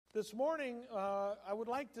This morning, I would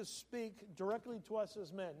like to speak directly to us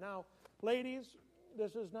as men. Now, ladies,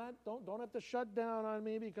 this is not, don't have to shut down on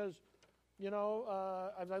me because,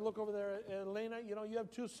 as I look over there at Elena, you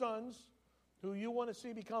have two sons who you want to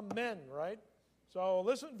see become men, right? So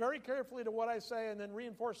listen very carefully to what I say and then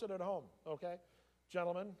reinforce it at home, okay?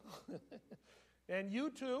 Gentlemen. And you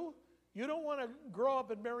too, you don't want to grow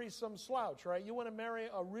up and marry some slouch, right? You want to marry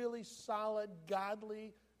a really solid,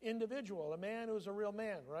 godly individual, a man who's a real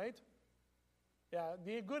man, right? Yeah,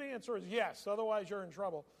 the good answer is yes, otherwise you're in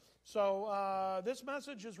trouble. So this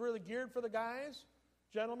message is really geared for the guys.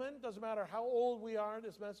 Gentlemen, doesn't matter how old we are,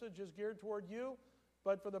 this message is geared toward you,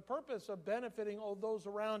 but for the purpose of benefiting all those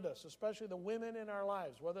around us, especially the women in our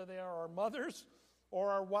lives, whether they are our mothers or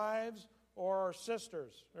our wives or our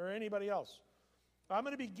sisters or anybody else. I'm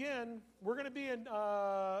going to begin, we're going to be in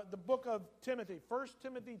the book of Timothy, 1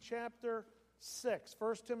 Timothy chapter 6.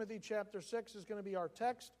 1 Timothy chapter 6 is going to be our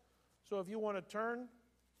text. So if you want to turn.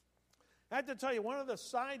 I have to tell you, one of the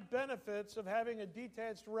side benefits of having a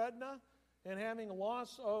detached retina and having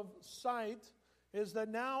loss of sight is that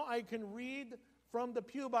now I can read from the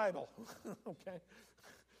Pew Bible. Okay?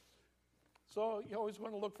 So you always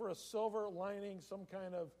want to look for a silver lining, some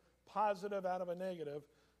kind of positive out of a negative.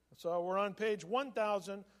 So we're on page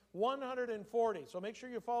 1140. So make sure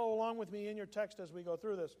you follow along with me in your text as we go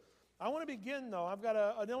through this. I want to begin, though. I've got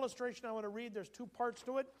an illustration I want to read. There's two parts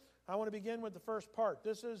to it. I want to begin with the first part.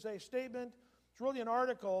 This is a statement. It's really an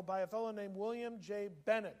article by a fellow named William J.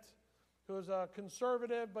 Bennett, who's a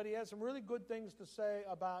conservative, but he has some really good things to say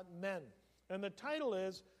about men. And the title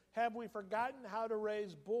is, Have We Forgotten How to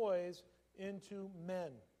Raise Boys into Men?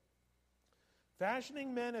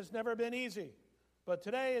 Fashioning men has never been easy, but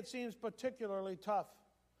today it seems particularly tough.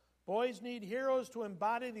 Boys need heroes to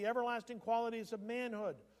embody the everlasting qualities of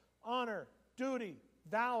manhood, honor, duty,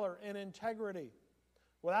 valor, and integrity.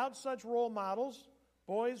 Without such role models,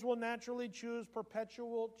 boys will naturally choose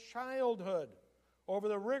perpetual childhood over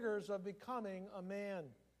the rigors of becoming a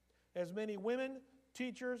man. As many women,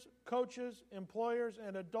 teachers, coaches, employers,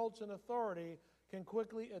 and adults in authority can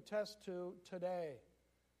quickly attest to today.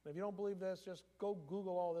 And if you don't believe this, just go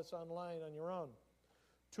Google all this online on your own.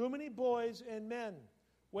 Too many boys and men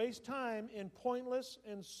waste time in pointless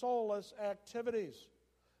and soulless activities,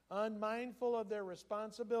 unmindful of their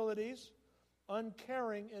responsibilities,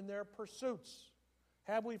 uncaring in their pursuits.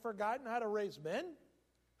 Have we forgotten how to raise men?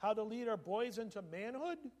 How to lead our boys into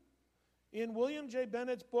manhood? In William J.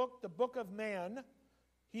 Bennett's book, The Book of Man,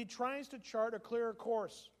 he tries to chart a clearer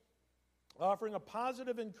course, offering a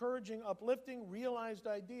positive, encouraging, uplifting, realized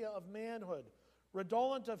idea of manhood,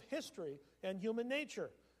 redolent of history and human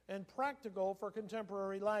nature, and practical for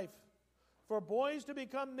contemporary life. For boys to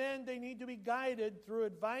become men, they need to be guided through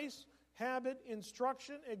advice, habit,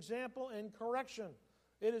 instruction, example, and correction.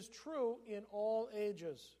 It is true in all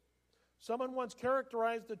ages. Someone once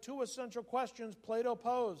characterized the two essential questions Plato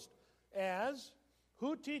posed as,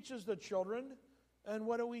 who teaches the children and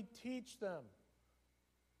what do we teach them?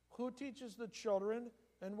 Who teaches the children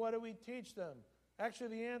and what do we teach them? Actually,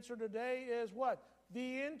 the answer today is what?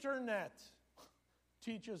 The internet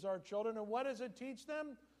teaches our children. And what does it teach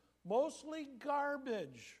them? Mostly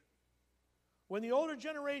garbage. When the older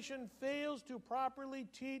generation fails to properly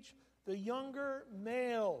teach the younger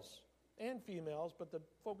males and females, but the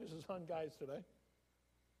focus is on guys today,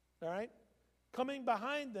 all right? Coming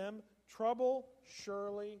behind them, trouble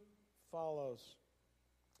surely follows.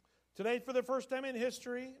 Today, for the first time in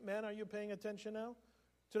history, men, are you paying attention now?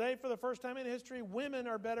 Today, for the first time in history, women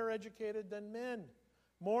are better educated than men,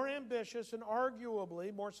 more ambitious and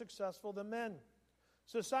arguably more successful than men.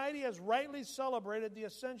 Society has rightly celebrated the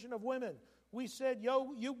ascension of women. We said,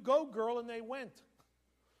 yo, you go, girl, and they went.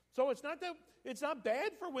 So it's not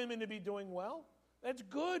bad for women to be doing well. It's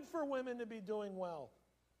good for women to be doing well.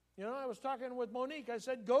 I was talking with Monique. I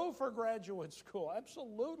said, go for graduate school.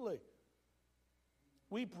 Absolutely.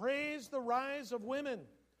 We praise the rise of women.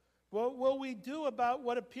 What will we do about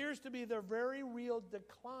what appears to be the very real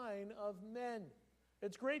decline of men?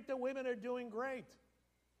 It's great that women are doing great.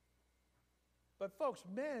 But folks,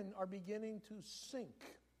 men are beginning to sink.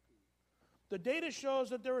 The data shows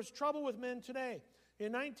that there is trouble with men today.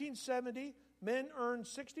 In 1970, men earned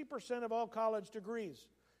 60% of all college degrees.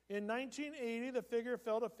 In 1980, the figure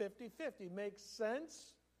fell to 50-50. Makes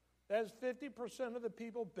sense? That's 50% of the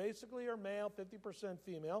people basically are male, 50%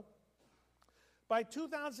 female. By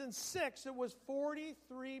 2006, it was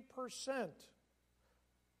 43%.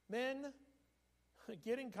 Men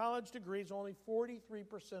getting college degrees, only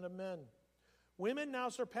 43% of men. Women now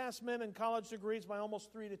surpass men in college degrees by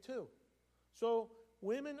almost 3-2. So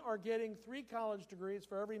women are getting 3 college degrees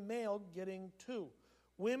for every male getting 2.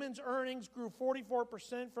 Women's earnings grew 44%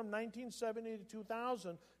 from 1970 to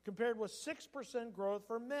 2000, compared with 6% growth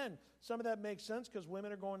for men. Some of that makes sense because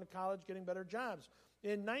women are going to college, getting better jobs.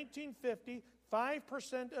 In 1950,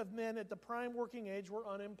 5% of men at the prime working age were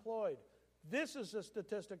unemployed. This is a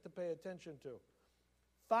statistic to pay attention to.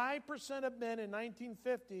 5% of men in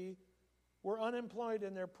 1950 were unemployed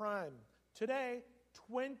in their prime. Today,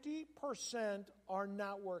 20% are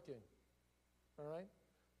not working. All right?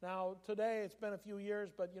 Now, today, it's been a few years,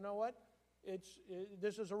 but you know what?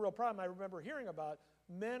 This is a real problem. I remember hearing about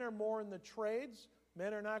men are more in the trades.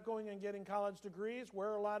 Men are not going and getting college degrees. Where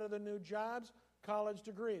are a lot of the new jobs? College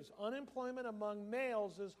degrees. Unemployment among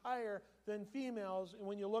males is higher than females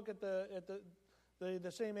when you look at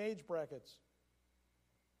the same age brackets.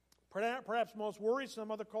 Perhaps most worrisome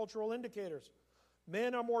are the cultural indicators.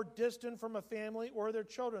 Men are more distant from a family or their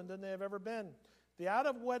children than they have ever been. The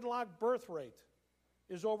out-of-wedlock birth rate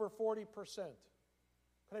is over 40%. Can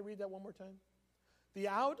I read that one more time? The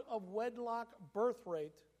out-of-wedlock birth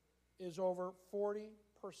rate is over 40%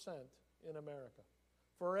 in America.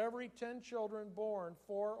 For every 10 children born,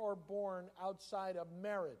 4 are born outside of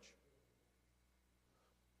marriage.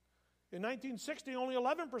 In 1960, only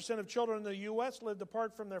 11% of children in the U.S. lived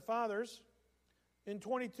apart from their fathers. In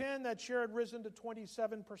 2010, that share had risen to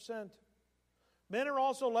 27%. Men are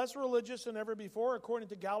also less religious than ever before. According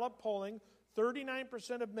to Gallup polling,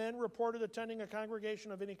 39% of men reported attending a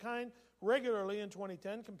congregation of any kind regularly in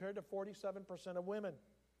 2010, compared to 47% of women.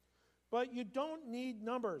 But you don't need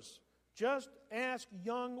numbers. Just ask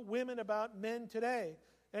young women about men today,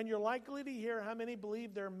 and you're likely to hear how many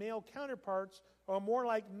believe their male counterparts are more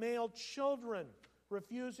like male children,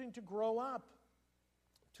 refusing to grow up.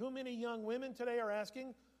 Too many young women today are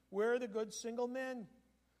asking, where are the good single men?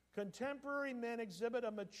 Contemporary men exhibit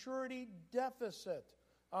a maturity deficit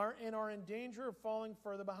and are in danger of falling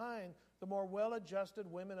further behind the more well-adjusted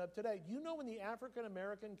women of today. You know, in the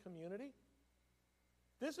African-American community,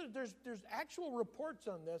 there's actual reports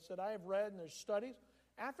on this that I have read, and there's studies.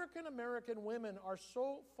 African-American women are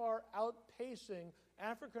so far outpacing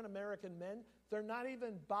African-American men, they're not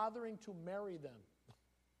even bothering to marry them.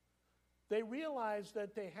 They realize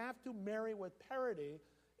that they have to marry with parity,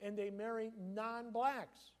 and they marry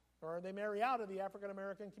non-blacks, or they marry out of the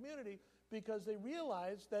African-American community, because they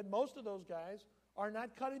realize that most of those guys are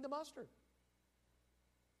not cutting the mustard.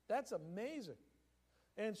 That's amazing.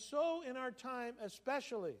 And so in our time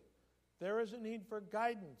especially, there is a need for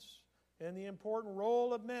guidance, and the important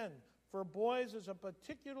role of men for boys is a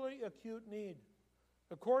particularly acute need.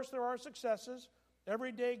 Of course, there are successes.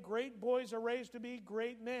 Every day, great boys are raised to be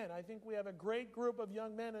great men. I think we have a great group of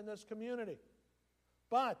young men in this community.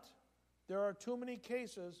 But there are too many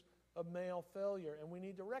cases of male failure, and we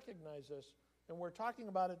need to recognize this. And we're talking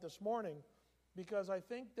about it this morning because I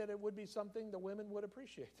think that it would be something the women would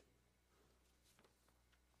appreciate.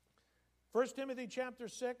 1 Timothy chapter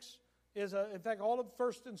 6 is, in fact, all of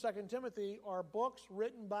 1 and 2 Timothy are books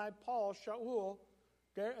written by Paul, Shaul,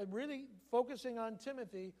 really focusing on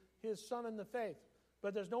Timothy, his son in the faith.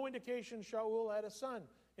 But there's no indication Shaul had a son.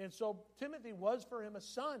 And so Timothy was for him a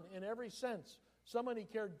son in every sense. Someone he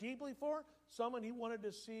cared deeply for, someone he wanted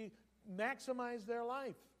to see maximize their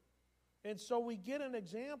life. And so we get an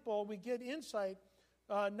example, we get insight,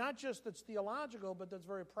 not just that's theological, but that's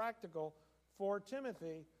very practical for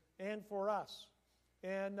Timothy and for us.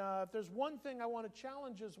 And if there's one thing I want to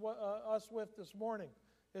challenge us with this morning,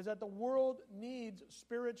 is that the world needs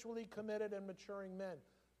spiritually committed and maturing men.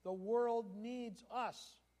 The world needs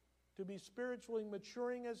us to be spiritually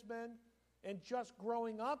maturing as men and just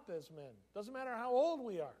growing up as men. Doesn't matter how old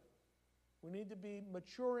we are. We need to be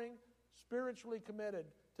maturing, spiritually committed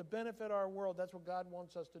to benefit our world. That's what God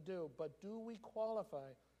wants us to do. But do we qualify,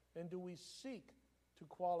 and do we seek to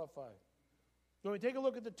qualify? When we take a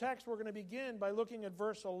look at the text, we're going to begin by looking at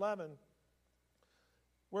verse 11,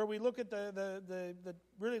 where we look at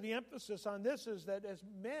really the emphasis on this is that as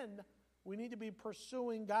men, we need to be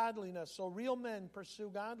pursuing godliness. So real men pursue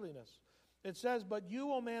godliness. It says, but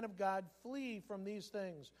you, O man of God, flee from these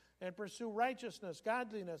things and pursue righteousness,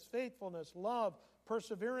 godliness, faithfulness, love,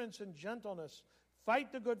 perseverance, and gentleness.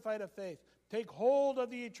 Fight the good fight of faith. Take hold of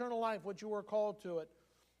the eternal life, which you were called to it.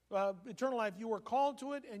 Eternal life, you were called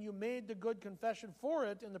to it, and you made the good confession for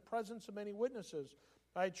it in the presence of many witnesses.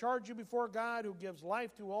 I charge you before God, who gives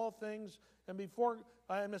life to all things, and before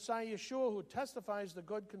Messiah Yeshua, who testifies the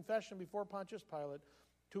good confession before Pontius Pilate,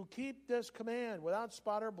 to keep this command without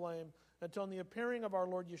spot or blame until the appearing of our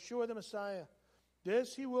Lord Yeshua the Messiah.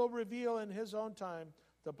 This he will reveal in his own time,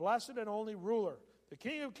 the blessed and only ruler, the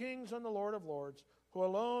King of kings and the Lord of lords, who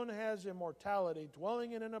alone has immortality,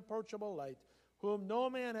 dwelling in an unapproachable light, whom no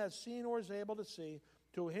man has seen or is able to see.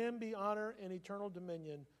 To him be honor and eternal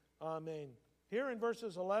dominion. Amen. Here in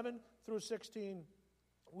verses 11 through 16,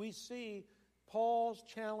 we see Paul's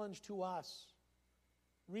challenge to us.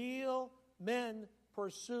 Real men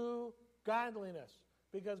pursue godliness,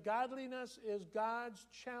 because godliness is God's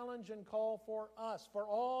challenge and call for us, for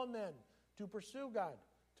all men, to pursue God,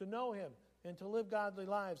 to know Him, and to live godly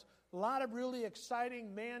lives. A lot of really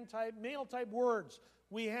exciting male-type words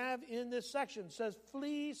we have in this section. It says,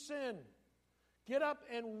 flee sin. Get up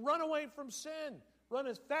and run away from sin. Run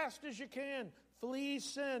as fast as you can. Flee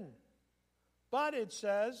sin. But it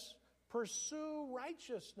says, pursue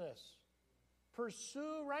righteousness.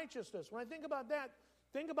 Pursue righteousness. When I think about that,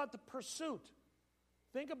 think about the pursuit.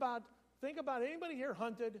 Think about anybody here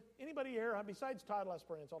hunted? Anybody here, besides Todd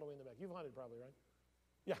Lesperance all the way in the back? You've hunted probably, right?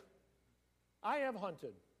 Yeah. I have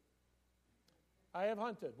hunted.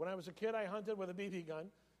 When I was a kid, I hunted with a BB gun.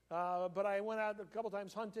 But I went out a couple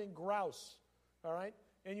times hunting grouse. All right?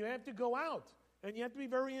 And you have to go out. And you have to be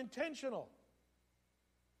very intentional.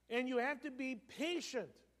 And you have to be patient.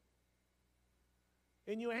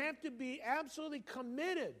 And you have to be absolutely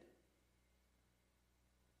committed.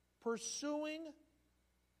 Pursuing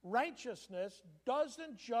righteousness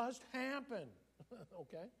doesn't just happen.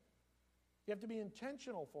 Okay? You have to be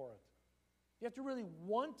intentional for it. You have to really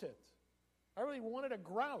want it. I really wanted a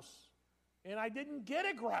grouse. And I didn't get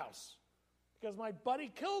a grouse because my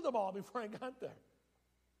buddy killed them all before I got there.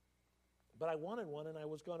 But I wanted one, and I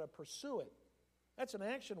was going to pursue it. That's an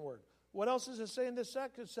action word. What else does it say in this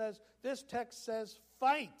text? This text says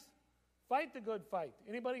fight. Fight the good fight.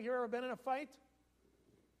 Anybody here ever been in a fight?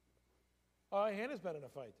 Hannah's been in a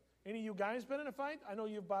fight. Any of you guys been in a fight? I know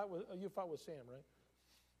you fought with Sam, right?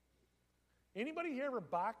 Anybody here ever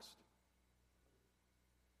boxed?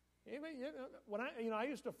 Anybody? When I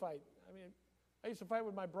used to fight. I used to fight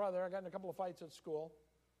with my brother. I got in a couple of fights at school.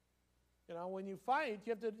 When you fight,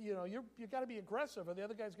 you have to, you got to be aggressive, or the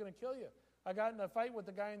other guy's going to kill you. I got in a fight with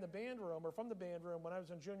the guy in the band room, or from the band room, when I was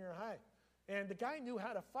in junior high, and the guy knew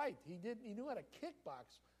how to fight. He knew how to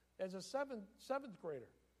kickbox as a seventh grader.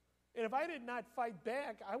 And if I did not fight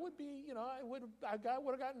back, I would have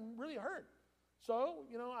gotten really hurt. So,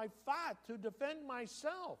 I fought to defend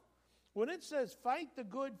myself. When it says fight the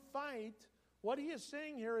good fight, what he is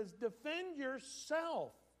saying here is defend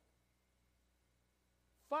yourself.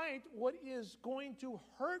 Fight what is going to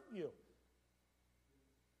hurt you.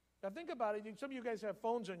 Now think about it. Some of you guys have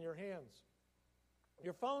phones in your hands.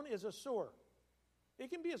 Your phone is a sewer. It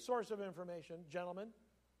can be a source of information, gentlemen,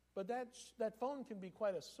 but that phone can be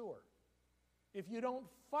quite a sewer. If you don't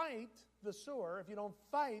fight the sewer, if you don't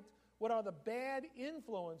fight what are the bad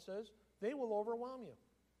influences, they will overwhelm you.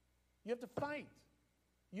 You have to fight.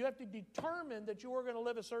 You have to determine that you are going to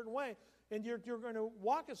live a certain way, and you're going to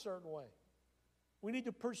walk a certain way. We need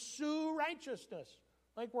to pursue righteousness,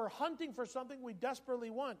 like we're hunting for something we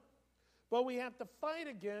desperately want. But we have to fight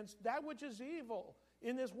against that which is evil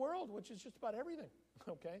in this world, which is just about everything,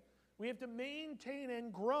 okay? We have to maintain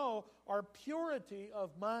and grow our purity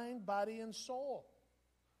of mind, body, and soul.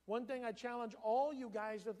 One thing I challenge all you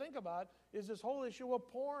guys to think about is this whole issue of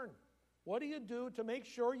porn. What do you do to make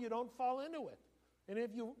sure you don't fall into it? And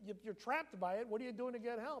if you're trapped by it, what are you doing to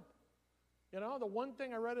get help? The one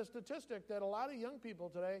thing I read a statistic that a lot of young people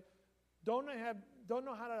today don't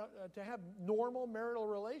know how to have normal marital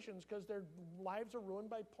relations because their lives are ruined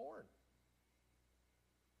by porn.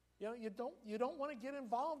 You don't want to get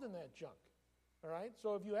involved in that junk. All right?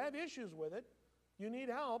 So if you have issues with it, you need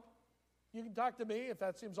help, you can talk to me. If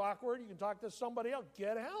that seems awkward, you can talk to somebody else.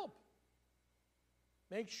 Get help.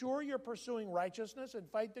 Make sure you're pursuing righteousness and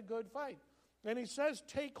fight the good fight. And he says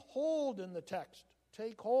take hold in the text.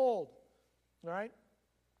 Take hold. All right?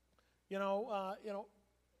 I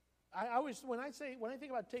always, when I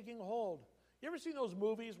think about taking hold, you ever seen those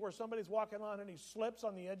movies where somebody's walking along and he slips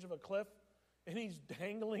on the edge of a cliff and he's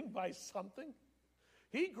dangling by something?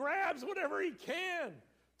 He grabs whatever he can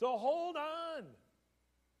to hold on.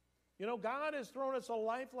 God has thrown us a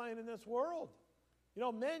lifeline in this world.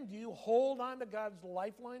 Men, do you hold on to God's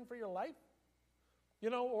lifeline for your life? You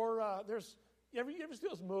ever see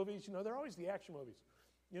those movies? They're always the action movies.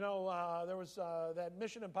 There was that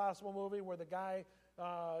Mission Impossible movie where the guy,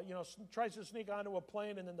 tries to sneak onto a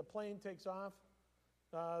plane and then the plane takes off.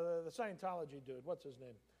 The Scientology dude, what's his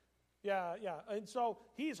name? Yeah. And so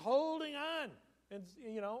he's holding on. And,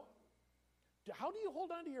 how do you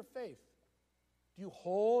hold on to your faith? Do you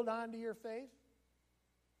hold on to your faith?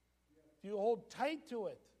 Do you hold tight to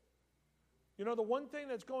it? The one thing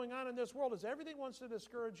that's going on in this world is everything wants to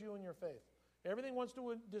discourage you in your faith. Everything wants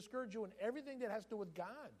to discourage you in everything that has to do with God.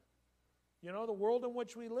 The world in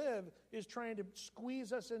which we live is trying to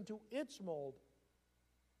squeeze us into its mold.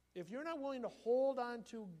 if you're not willing to hold on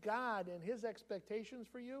to God and His expectations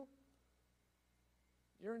for you,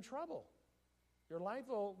 you're in trouble. Your life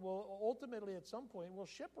will ultimately, at some point, will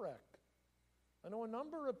shipwreck. I know a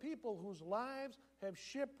number of people whose lives have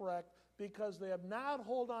shipwrecked because they have not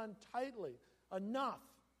held on tightly enough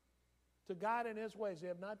to God and His ways. They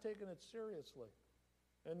have not taken it seriously.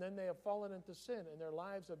 And then they have fallen into sin, and their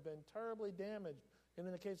lives have been terribly damaged, and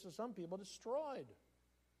in the case of some people, destroyed.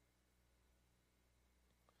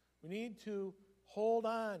 We need to hold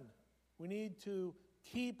on. We need to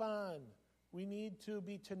keep on. We need to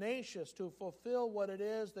be tenacious to fulfill what it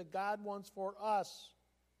is that God wants for us.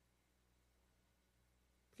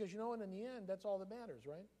 Because and in the end, that's all that matters,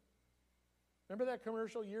 right? Remember that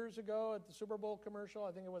commercial years ago at the Super Bowl commercial?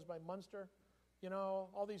 I think it was by Munster.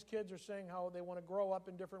 All these kids are saying how they want to grow up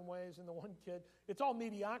in different ways, and the one kid, it's all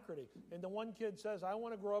mediocrity. And the one kid says, I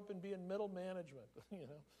want to grow up and be in middle management,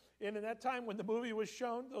 And in that time when the movie was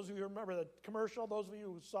shown, those of you who remember the commercial, those of you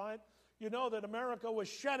who saw it, you know that America was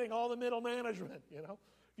shedding all the middle management, If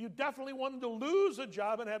you definitely wanted to lose a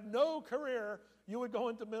job and have no career, you would go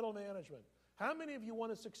into middle management. How many of you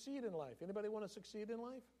want to succeed in life? Anybody want to succeed in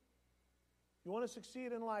life? You want to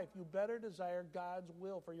succeed in life, you better desire God's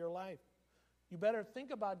will for your life. You better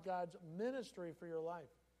think about God's ministry for your life.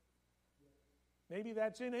 Maybe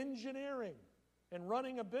that's in engineering and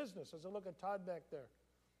running a business, as I look at Todd back there,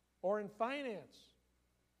 or in finance,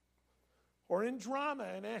 or in drama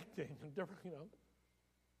and acting, and different,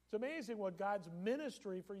 It's amazing what God's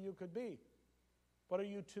ministry for you could be. But are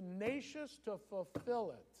you tenacious to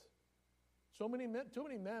fulfill it? Too many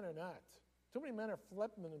men are not. Too many men are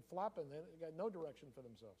flipping and flopping. They got no direction for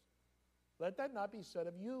themselves. Let that not be said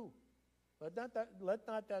of you. Let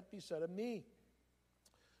not that be said of me.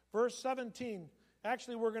 Verse 17.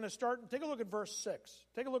 Actually, we're going to start. Take a look at verse 6.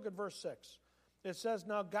 Take a look at verse 6. It says,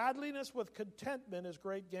 Now godliness with contentment is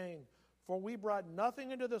great gain. For we brought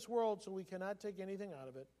nothing into this world, so we cannot take anything out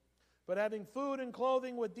of it. But having food and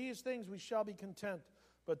clothing, with these things we shall be content.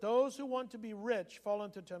 But those who want to be rich fall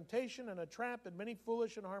into temptation and a trap and many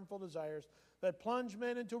foolish and harmful desires that plunge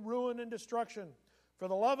men into ruin and destruction. For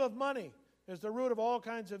the love of money is the root of all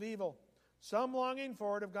kinds of evil. Some longing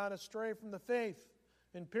for it have gone astray from the faith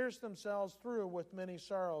and pierced themselves through with many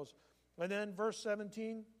sorrows. And then verse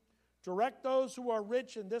 17, Direct those who are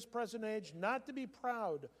rich in this present age not to be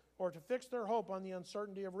proud or to fix their hope on the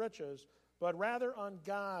uncertainty of riches, but rather on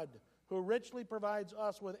God, who richly provides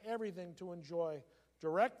us with everything to enjoy.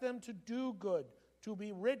 Direct them to do good, to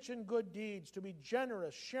be rich in good deeds, to be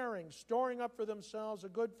generous, sharing, storing up for themselves a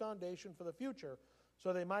good foundation for the future,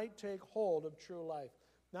 so they might take hold of true life.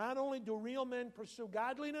 Not only do real men pursue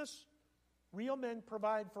godliness, real men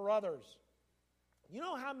provide for others. You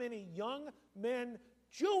know how many young men,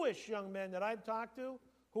 Jewish young men that I've talked to,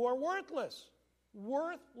 who are worthless?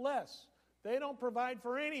 Worthless. They don't provide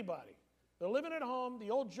for anybody. They're living at home,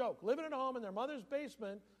 the old joke, living at home in their mother's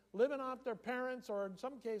basement, living off their parents, or in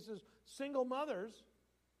some cases, single mothers,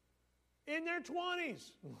 in their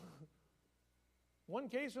 20s. One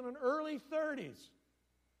case in an early 30s.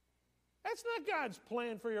 That's not God's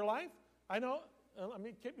plan for your life. I know,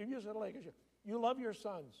 use it like you love your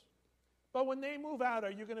sons. But when they move out,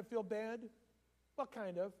 are you going to feel bad? What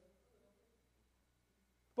kind of?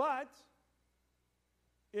 But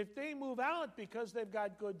if they move out because they've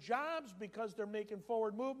got good jobs, because they're making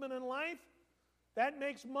forward movement in life, that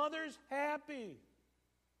makes mothers happy.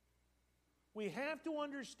 We have to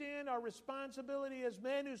understand our responsibility as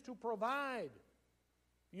men is to provide.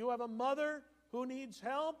 You have a mother who needs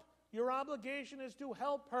help, your obligation is to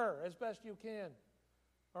help her as best you can.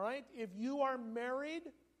 All right? If you are married,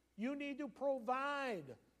 you need to provide.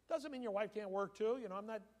 Doesn't mean your wife can't work too. I'm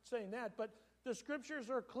not saying that. But the scriptures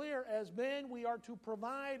are clear. As men, we are to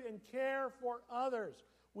provide and care for others.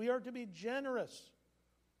 We are to be generous.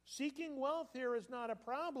 Seeking wealth here is not a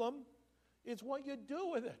problem. It's what you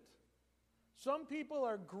do with it. Some people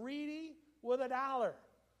are greedy with $1.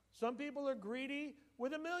 Some people are greedy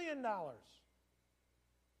with $1 million.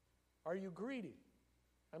 Are you greedy?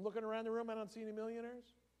 I'm looking around the room, I don't see any millionaires.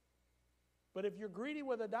 But if you're greedy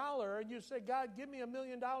with $1 and you say, God, give me $1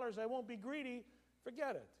 million, I won't be greedy,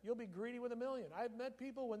 forget it. You'll be greedy with $1 million. I've met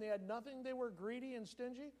people when they had nothing, they were greedy and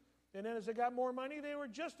stingy. And then as they got more money, they were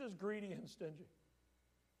just as greedy and stingy.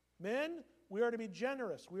 Men, we are to be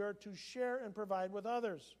generous. We are to share and provide with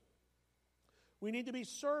others. We need to be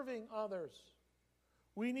serving others.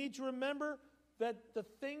 We need to remember that the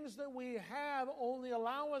things that we have only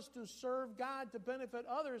allow us to serve God, to benefit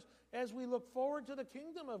others, as we look forward to the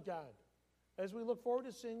kingdom of God, as we look forward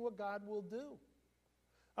to seeing what God will do.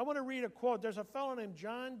 I want to read a quote. There's a fellow named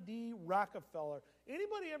John D. Rockefeller.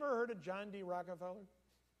 Anybody ever heard of John D. Rockefeller?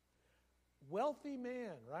 wealthy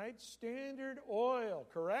man, right? Standard Oil,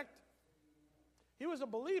 correct? He was a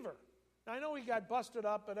believer. Now, I know he got busted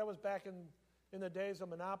up, but that was back in the days of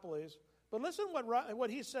monopolies. But listen what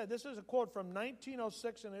he said. This is a quote from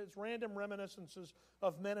 1906 in his Random Reminiscences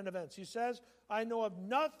of Men and Events. He says, "I know of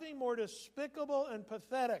nothing more despicable and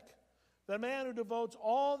pathetic than a man who devotes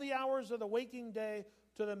all the hours of the waking day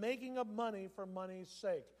to the making of money for money's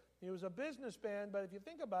sake." He was a businessman, but if you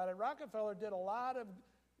think about it, Rockefeller did a lot of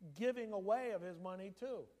giving away of his money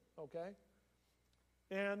too, okay?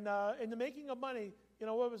 And in the making of money, you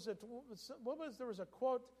know, what was it? There was a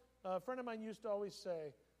quote a friend of mine used to always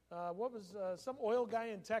say. Some oil guy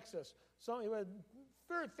in Texas? He was a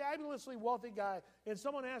very fabulously wealthy guy, and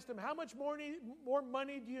someone asked him, "How much more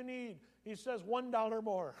money do you need?" He says, $1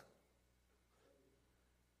 more.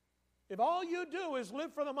 If all you do is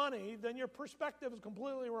live for the money, then your perspective is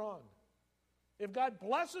completely wrong. If God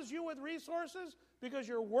blesses you with resources because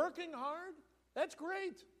you're working hard, that's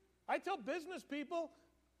great. I tell business people,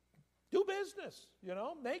 do business, you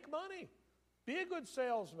know, make money. Be a good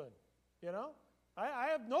salesman, you know. I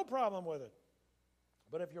have no problem with it.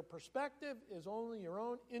 But if your perspective is only your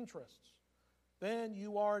own interests, then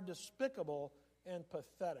you are despicable and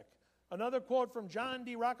pathetic. Another quote from John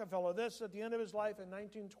D. Rockefeller, this at the end of his life in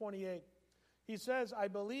 1928. He says, "I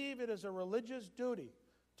believe it is a religious duty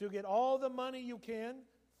to get all the money you can,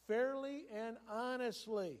 fairly and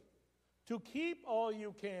honestly, to keep all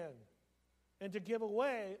you can, and to give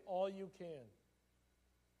away all you can."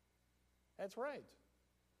 That's right.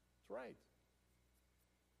 That's right.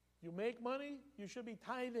 You make money, you should be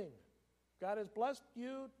tithing. God has blessed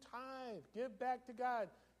you, tithe. Give back to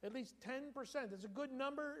God at least 10%. It's a good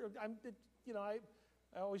number.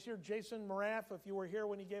 I always hear Jason Maraff, if you were here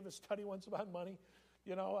when he gave a study once about money,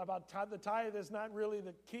 you know, about the tithe is not really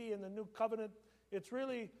the key in the new covenant. It's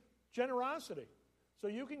really generosity. So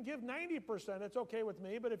you can give 90%. It's okay with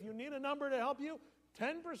me. But if you need a number to help you,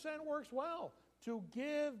 10% works well. To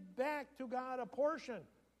give back to God a portion.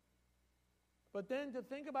 But then to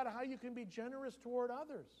think about how you can be generous toward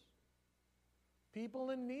others. People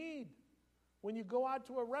in need. When you go out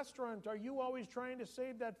to a restaurant, are you always trying to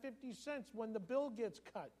save that 50 cents when the bill gets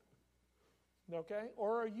cut? Okay?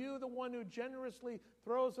 Or are you the one who generously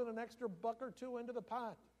throws in an extra buck or two into the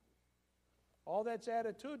pot? All that's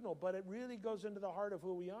attitudinal, but it really goes into the heart of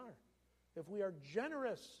who we are. If we are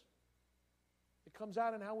generous, it comes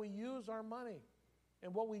out in how we use our money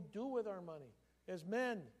and what we do with our money. As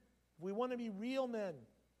men, if we want to be real men,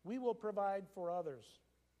 we will provide for others.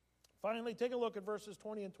 Finally, take a look at verses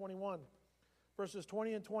 20 and 21. Verses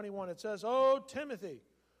 20 and 21, it says, "O Timothy,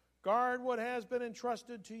 guard what has been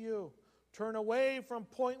entrusted to you. Turn away from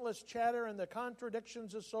pointless chatter and the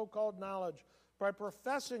contradictions of so-called knowledge. By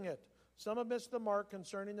professing it, some have missed the mark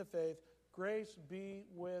concerning the faith. Grace be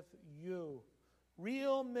with you."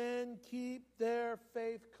 Real men keep their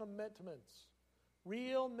faith commitments.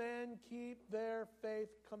 Real men keep their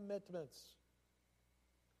faith commitments.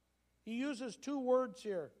 He uses two words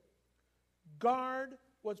here. Guard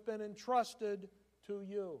what's been entrusted to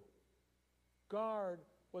you. Guard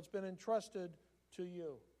what's been entrusted to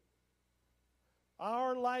you.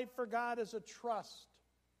 Our life for God is a trust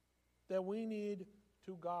that we need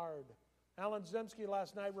to guard. Alan Zemsky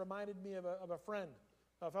last night reminded me of a friend,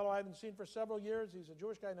 a fellow I haven't seen for several years. He's a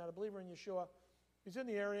Jewish guy, not a believer in Yeshua. He's in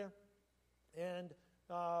the area, and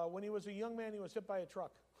when he was a young man, he was hit by a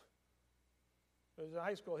truck. He was in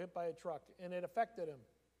high school, hit by a truck, and it affected him.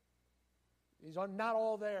 He's not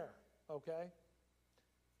all there, okay?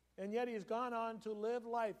 And yet he's gone on to live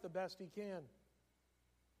life the best he can.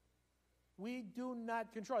 We do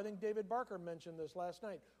not control. I think David Barker mentioned this last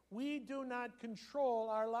night. We do not control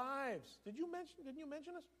our lives. Didn't you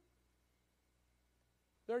mention this?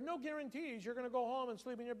 There are no guarantees you're going to go home and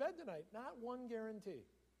sleep in your bed tonight. Not one guarantee.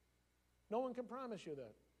 No one can promise you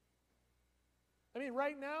that. I mean,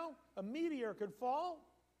 right now, a meteor could fall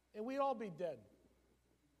and we'd all be dead.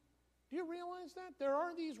 Do you realize that? There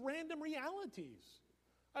are these random realities.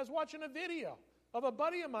 I was watching a video of a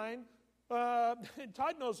buddy of mine.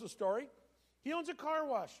 Todd knows the story. He owns a car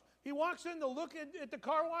wash. He walks in to look at the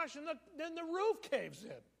car wash, and then the roof caves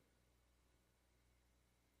in.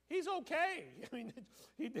 He's okay. I mean,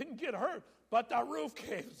 he didn't get hurt, but the roof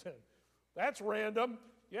caves in. That's random.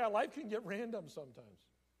 Yeah, life can get random sometimes.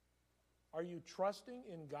 Are you trusting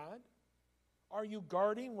in God? Are you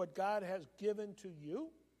guarding what God has given to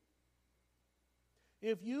you?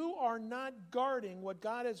 If you are not guarding what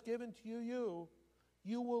God has given to you,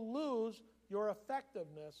 you will lose your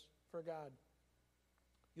effectiveness for God.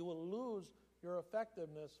 You will lose your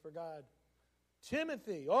effectiveness for God.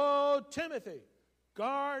 Timothy, oh Timothy,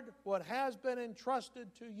 guard what has been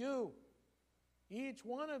entrusted to you. Each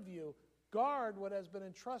one of you, guard what has been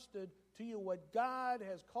entrusted to you, what God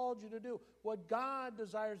has called you to do, what God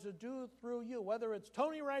desires to do through you, whether it's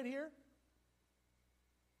Tony right here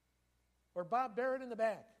or Bob Barrett in the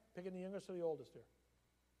back, picking the youngest or the oldest here.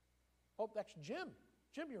 Oh, that's Jim.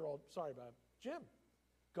 Jim, you're old. Sorry, Bob. Jim.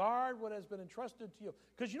 Guard what has been entrusted to you.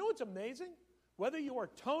 Because you know what's amazing? Whether you are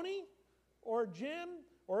Tony or Jim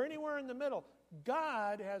or anywhere in the middle,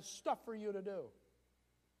 God has stuff for you to do.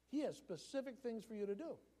 He has specific things for you to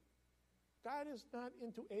do. God is not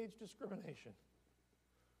into age discrimination.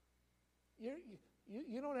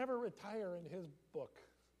 You don't ever retire in His book.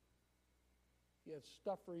 He has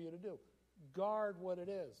stuff for you to do. Guard what it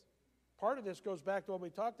is. Part of this goes back to what we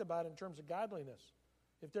talked about in terms of godliness.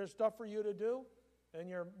 If there's stuff for you to do, and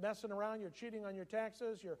you're messing around, you're cheating on your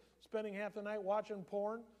taxes, you're spending half the night watching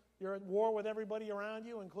porn, you're at war with everybody around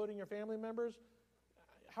you, including your family members,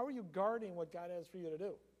 how are you guarding what God has for you to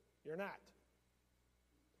do? You're not.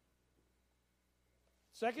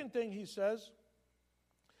 Second thing he says,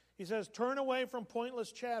 turn away from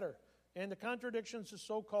pointless chatter and the contradictions of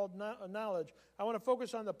so-called knowledge. I want to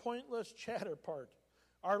focus on the pointless chatter part.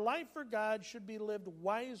 Our life for God should be lived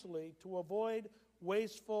wisely to avoid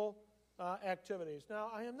wasteful activities.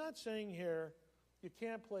 Now, I am not saying here you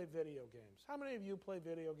can't play video games. How many of you play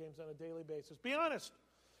video games on a daily basis? Be honest.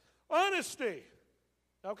 Honesty.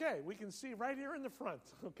 Okay, we can see right here in the front.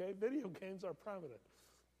 Okay, video games are prominent.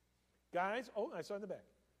 Guys, I saw in the back.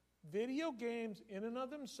 Video games in and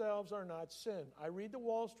of themselves are not sin. I read the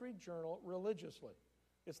Wall Street Journal religiously.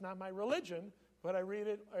 It's not my religion, but I read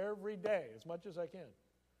it every day as much as I can.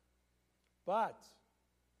 But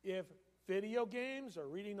if video games or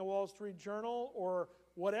reading the Wall Street Journal or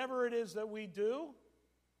whatever it is that we do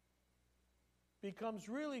becomes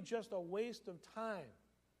really just a waste of time,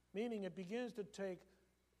 meaning it begins to take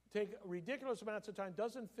ridiculous amounts of time,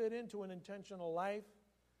 doesn't fit into an intentional life.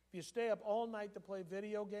 If you stay up all night to play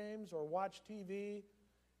video games or watch TV,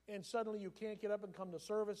 and suddenly you can't get up and come to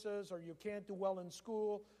services, or you can't do well in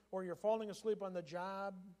school, or you're falling asleep on the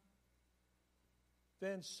job,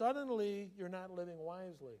 then suddenly you're not living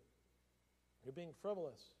wisely. You're being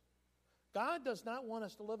frivolous. God does not want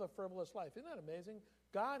us to live a frivolous life. Isn't that amazing?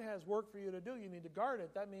 God has work for you to do. You need to guard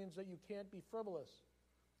it. That means that you can't be frivolous.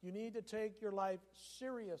 You need to take your life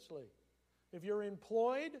seriously. If you're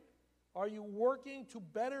employed, are you working to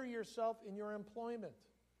better yourself in your employment?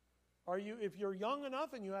 If you're young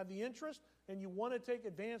enough and you have the interest and you want to take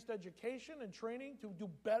advanced education and training to do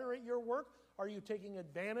better at your work, are you taking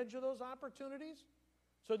advantage of those opportunities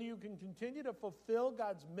so that you can continue to fulfill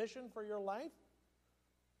God's mission for your life?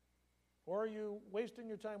 Or are you wasting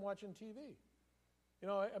your time watching TV?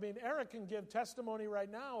 Eric can give testimony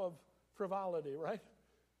right now of frivolity, right?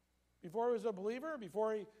 Before he was a believer,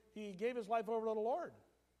 before he gave his life over to the Lord.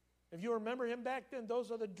 If you remember him back then,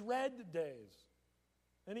 those are the dread days.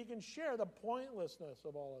 And he can share the pointlessness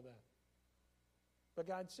of all of that. But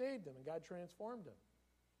God saved him, and God transformed him.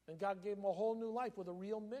 And God gave him a whole new life with a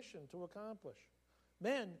real mission to accomplish.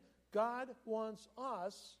 Men, God wants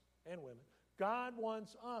us, and women, God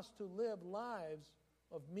wants us to live lives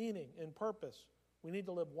of meaning and purpose. We need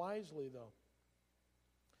to live wisely, though.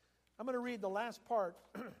 I'm going to read the last part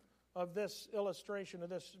of this illustration, of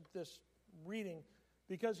this reading,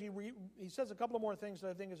 because he says a couple of more things that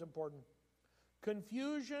I think is important.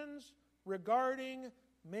 Confusions regarding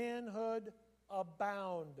manhood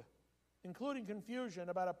abound, including confusion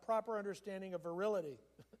about a proper understanding of virility.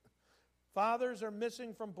 Fathers are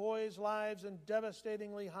missing from boys' lives in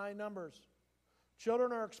devastatingly high numbers.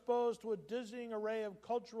 Children are exposed to a dizzying array of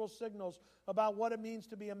cultural signals about what it means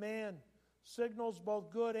to be a man, signals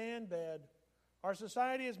both good and bad. Our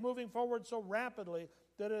society is moving forward so rapidly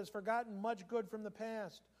that it has forgotten much good from the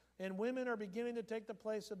past, and women are beginning to take the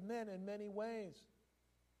place of men in many ways.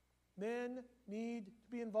 Men need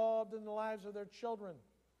to be involved in the lives of their children.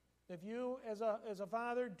 If you, as a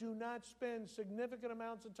father, do not spend significant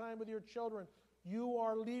amounts of time with your children, you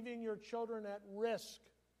are leaving your children at risk.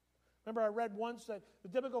 Remember, I read once that the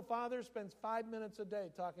typical father spends 5 minutes a day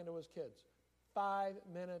talking to his kids. 5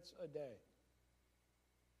 minutes a day.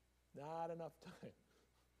 Not enough time.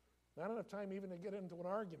 Not enough time even to get into an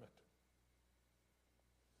argument.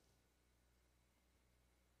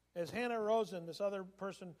 As Hannah Rosen, this other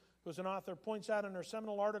person who's an author, points out in her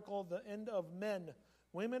seminal article, The End of Men,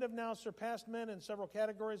 women have now surpassed men in several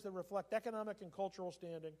categories that reflect economic and cultural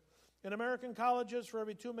standing. In American colleges, for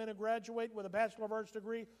every 2 men who graduate with a Bachelor of Arts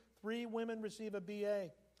degree, 3 women receive a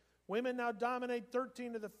BA. Women now dominate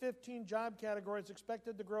 13 of the 15 job categories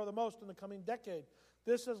expected to grow the most in the coming decade.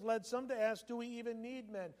 This has led some to ask, do we even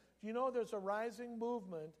need men? Do you know there's a rising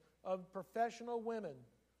movement of professional women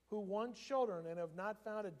who want children and have not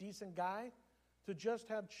found a decent guy to just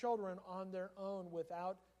have children on their own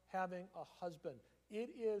without having a husband. It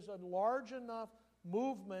is a large enough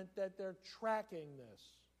movement that they're tracking this.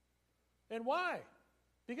 And why?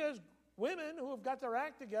 Because women who have got their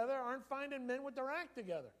act together aren't finding men with their act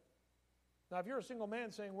together. Now, if you're a single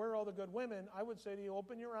man saying, where are all the good women? I would say to you,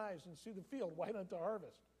 open your eyes and see the field white unto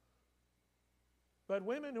harvest. But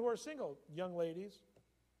women who are single, young ladies,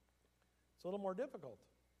 it's a little more difficult.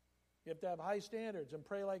 You have to have high standards and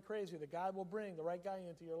pray like crazy that God will bring the right guy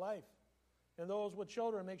into your life. And those with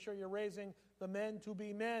children, make sure you're raising the men to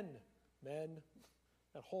be men. Men.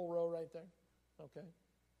 That whole row right there. Okay.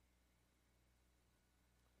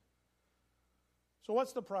 So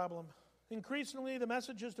what's the problem? Increasingly, the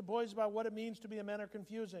messages to boys about what it means to be a man are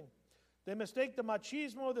confusing. They mistake the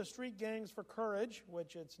machismo of the street gangs for courage,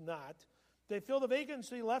 which it's not. They fill the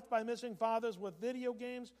vacancy left by missing fathers with video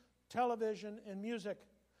games, television, and music.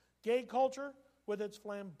 Gay culture, with its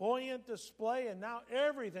flamboyant display, and now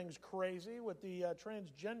everything's crazy with the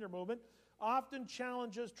transgender movement, often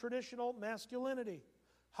challenges traditional masculinity.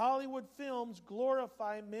 Hollywood films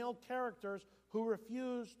glorify male characters who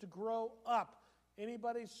refuse to grow up.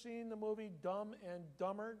 Anybody seen the movie Dumb and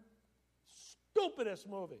Dumber? Stupidest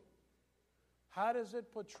movie. How does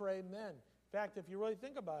it portray men? In fact, if you really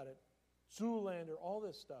think about it, Zoolander, all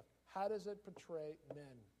this stuff, how does it portray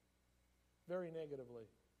men? Very negatively.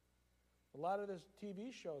 A lot of these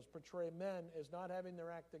TV shows portray men as not having their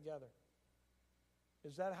act together.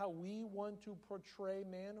 Is that how we want to portray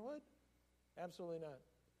manhood? Absolutely not.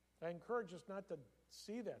 I encourage us not to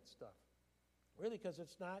see that stuff. Really, because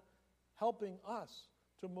it's not helping us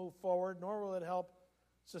to move forward, nor will it help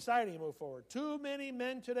society move forward. Too many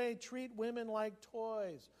men today treat women like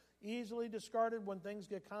toys, easily discarded when things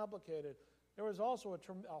get complicated. There was also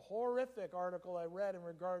a horrific article I read in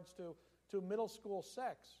regards to middle school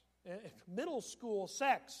sex. Middle school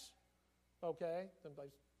sex, okay?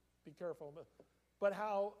 Be careful. But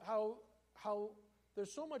how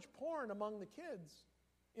there's so much porn among the kids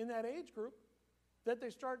in that age group that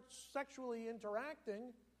they start sexually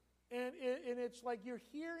interacting, and it's like you're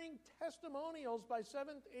hearing testimonials by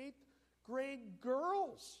 7th, 8th grade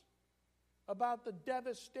girls about the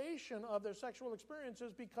devastation of their sexual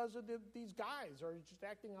experiences because of these guys are just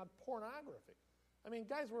acting on pornography. I mean,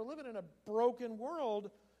 guys, we're living in a broken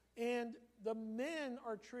world, and the men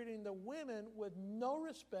are treating the women with no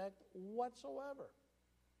respect whatsoever.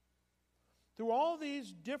 Through all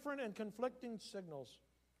these different and conflicting signals,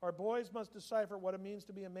 our boys must decipher what it means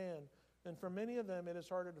to be a man. And for many of them, it is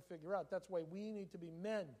harder to figure out. That's why we need to be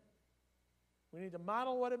men. We need to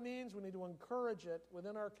model what it means. We need to encourage it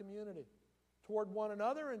within our community, toward one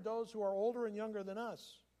another and those who are older and younger than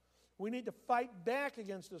us. We need to fight back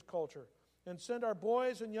against this culture and send our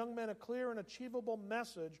boys and young men a clear and achievable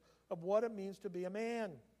message of what it means to be a man.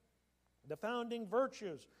 The founding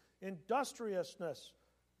virtues, industriousness,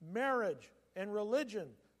 marriage, and religion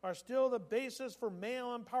are still the basis for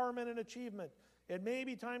male empowerment and achievement. It may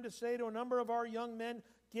be time to say to a number of our young men,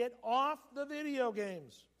 get off the video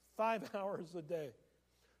games 5 hours a day.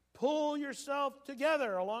 Pull yourself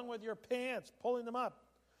together along with your pants, pulling them up.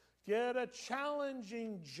 Get a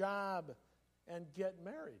challenging job and get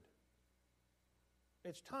married.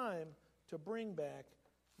 It's time to bring back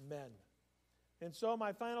men. And so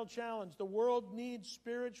my final challenge, the world needs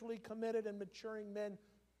spiritually committed and maturing men.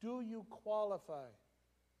 Do you qualify?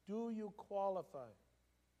 Do you qualify?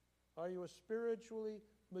 Are you a spiritually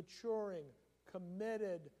maturing,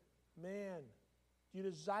 committed man? Do you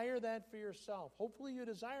desire that for yourself? Hopefully you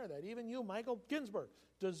desire that. Even you, Michael Ginsberg,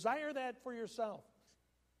 desire that for yourself.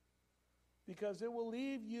 Because it will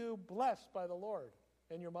leave you blessed by the Lord.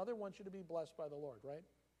 And your mother wants you to be blessed by the Lord, right?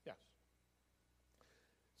 Yes.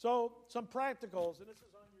 So, some practicals, and this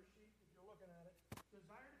is on your sheet if you're looking at it.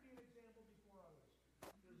 Desire to be an example before others.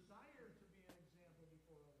 Desire to be an example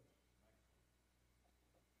before others.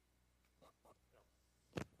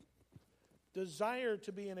 Desire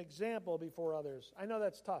to be an example before others. I know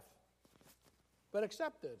that's tough, but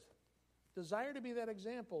accept it. Desire to be that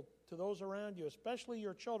example to those around you, especially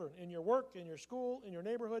your children, in your work, in your school, in your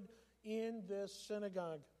neighborhood, in this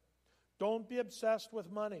synagogue. Don't be obsessed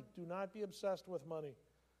with money. Do not be obsessed with money.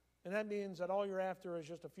 And that means that all you're after is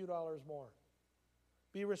just a few dollars more.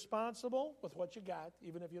 Be responsible with what you got,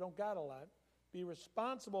 even if you don't got a lot. Be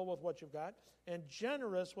responsible with what you've got and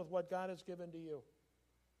generous with what God has given to you.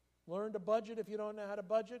 Learn to budget if you don't know how to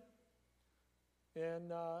budget.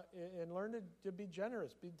 And learn to be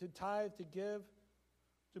generous, to tithe, to give,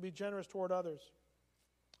 to be generous toward others.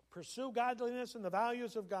 Pursue godliness and the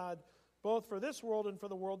values of God, both for this world and for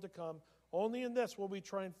the world to come. Only in this will we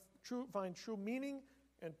try and find true meaning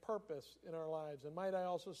and purpose in our lives. And might I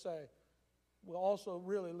also say, we'll also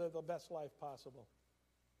really live the best life possible.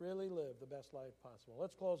 Really live the best life possible.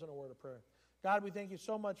 Let's close in a word of prayer. God, we thank you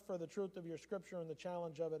so much for the truth of your Scripture and the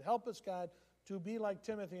challenge of it. Help us, God, to be like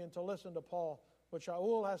Timothy and to listen to Paul, what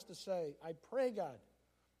Shaul has to say. I pray, God,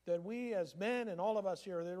 that we as men and all of us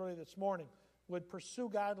here really this morning would pursue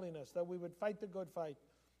godliness, that we would fight the good fight,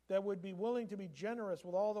 that would be willing to be generous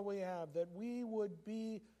with all that we have, that we would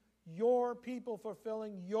be your people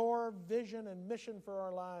fulfilling your vision and mission for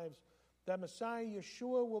our lives, that Messiah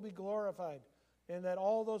Yeshua will be glorified, and that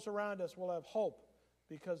all those around us will have hope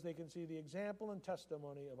because they can see the example and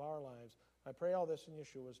testimony of our lives. I pray all this in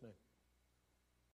Yeshua's name.